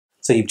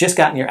So you've just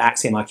gotten your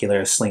Axiom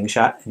Ocularis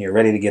slingshot and you're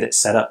ready to get it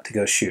set up to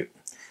go shoot.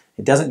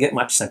 It doesn't get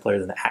much simpler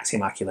than the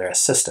Axiom Ocularis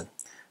system.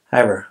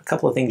 However, a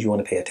couple of things you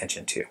want to pay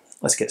attention to.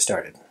 Let's get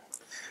started.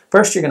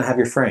 First, you're going to have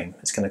your frame.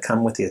 It's going to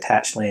come with the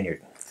attached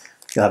lanyard.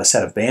 You'll have a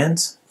set of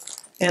bands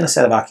and a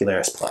set of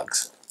Ocularis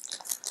plugs.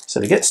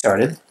 So to get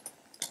started,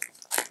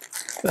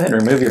 go ahead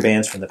and remove your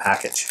bands from the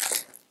package.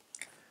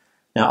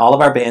 Now all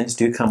of our bands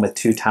do come with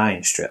 2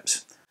 tying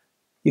strips.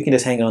 You can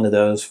just hang on to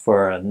those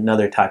for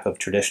another type of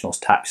traditional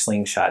type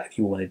slingshot if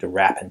you wanted to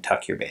wrap and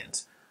tuck your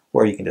bands,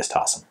 or you can just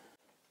toss them.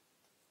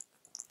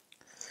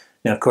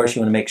 Now of course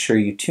you want to make sure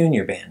you tune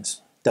your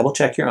bands. Double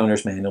check your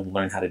owner's manual to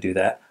learn how to do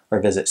that, or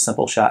visit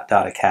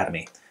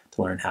simpleshot.academy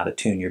to learn how to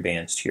tune your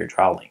bands to your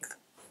draw length.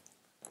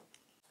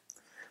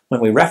 When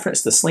we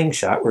reference the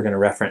slingshot, we're going to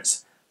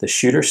reference the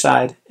shooter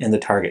side and the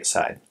target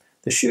side.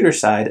 The shooter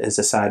side is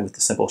the side with the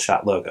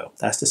Simpleshot logo.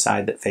 That's the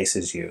side that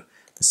faces you,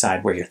 the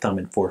side where your thumb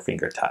and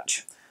forefinger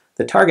touch.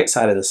 The target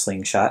side of the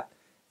slingshot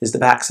is the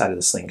back side of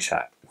the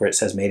slingshot, where it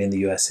says Made in the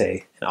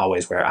USA and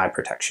always wear eye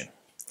protection.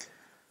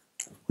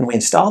 When we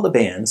install the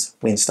bands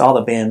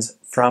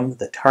from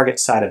the target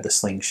side of the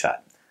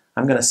slingshot.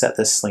 I'm going to set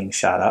this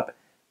slingshot up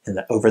in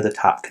the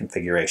over-the-top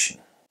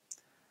configuration.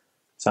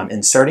 So I'm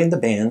inserting the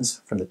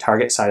bands from the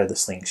target side of the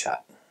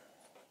slingshot.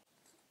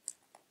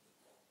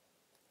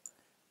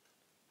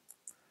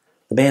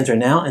 The bands are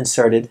now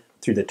inserted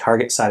through the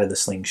target side of the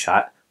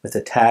slingshot with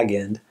the tag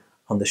end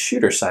on the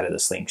shooter side of the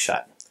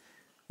slingshot.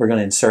 We're going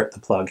to insert the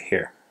plug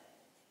here.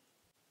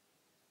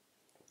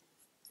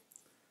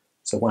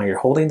 So while you're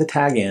holding the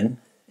tag in,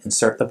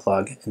 insert the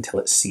plug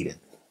until it's seated.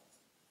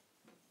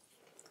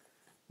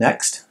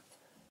 Next,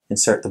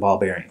 insert the ball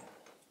bearing.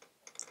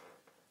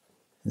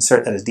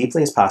 Insert that as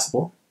deeply as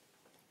possible.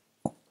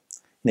 And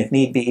if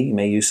need be, you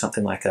may use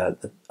something like a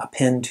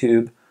pen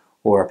tube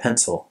or a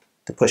pencil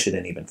to push it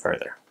in even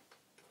further.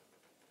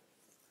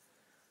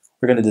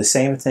 We're going to do the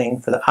same thing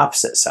for the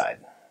opposite side.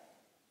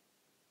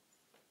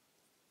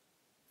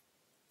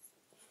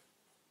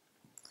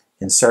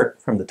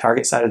 Insert from the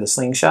target side of the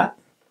slingshot,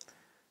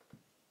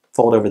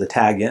 fold over the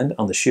tag end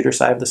on the shooter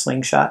side of the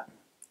slingshot,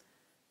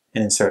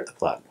 and insert the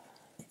plug.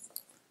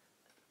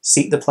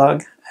 Seat the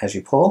plug as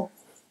you pull,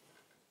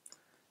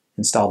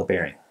 install the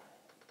bearing.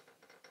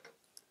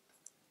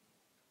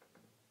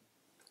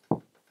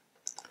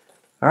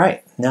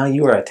 Alright, now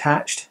you are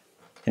attached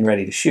and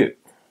ready to shoot.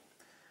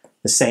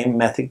 The same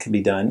method could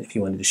be done if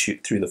you wanted to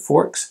shoot through the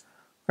forks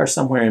or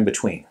somewhere in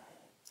between.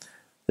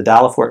 The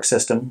dial fork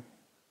system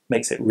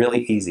makes it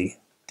really easy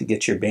to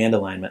get your band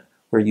alignment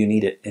where you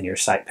need it in your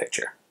sight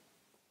picture.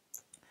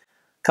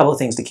 A couple of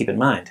things to keep in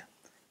mind.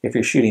 If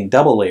you're shooting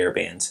double layer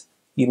bands,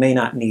 you may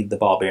not need the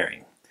ball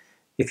bearing.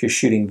 If you're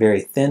shooting very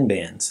thin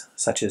bands,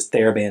 such as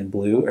TheraBand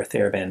Blue or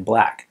TheraBand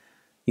Black,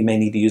 you may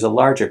need to use a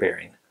larger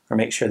bearing or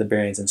make sure the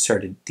bearing is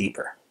inserted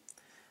deeper.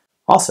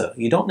 Also,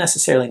 you don't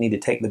necessarily need to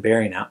take the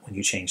bearing out when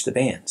you change the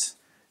bands.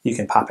 You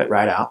can pop it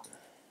right out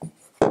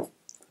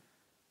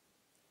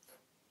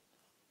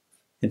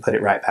and put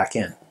it right back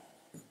in.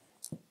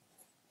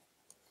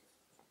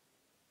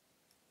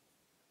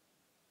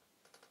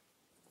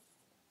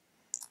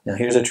 Now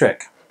here's a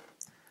trick.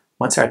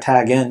 Once our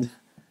tag end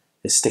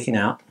is sticking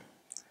out,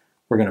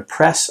 we're going to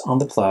press on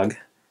the plug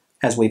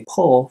as we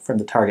pull from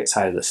the target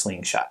side of the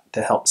slingshot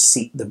to help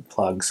seat the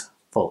plugs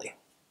fully.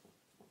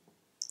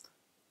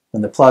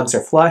 When the plugs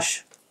are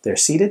flush, they're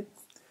seated,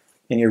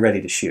 and you're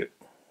ready to shoot.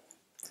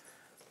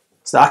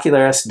 It's the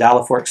Ocularis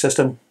dial fork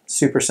system,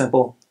 super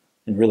simple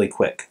and really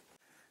quick.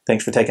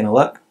 Thanks for taking a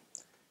look.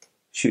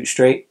 Shoot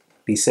straight,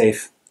 be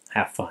safe,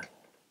 have fun.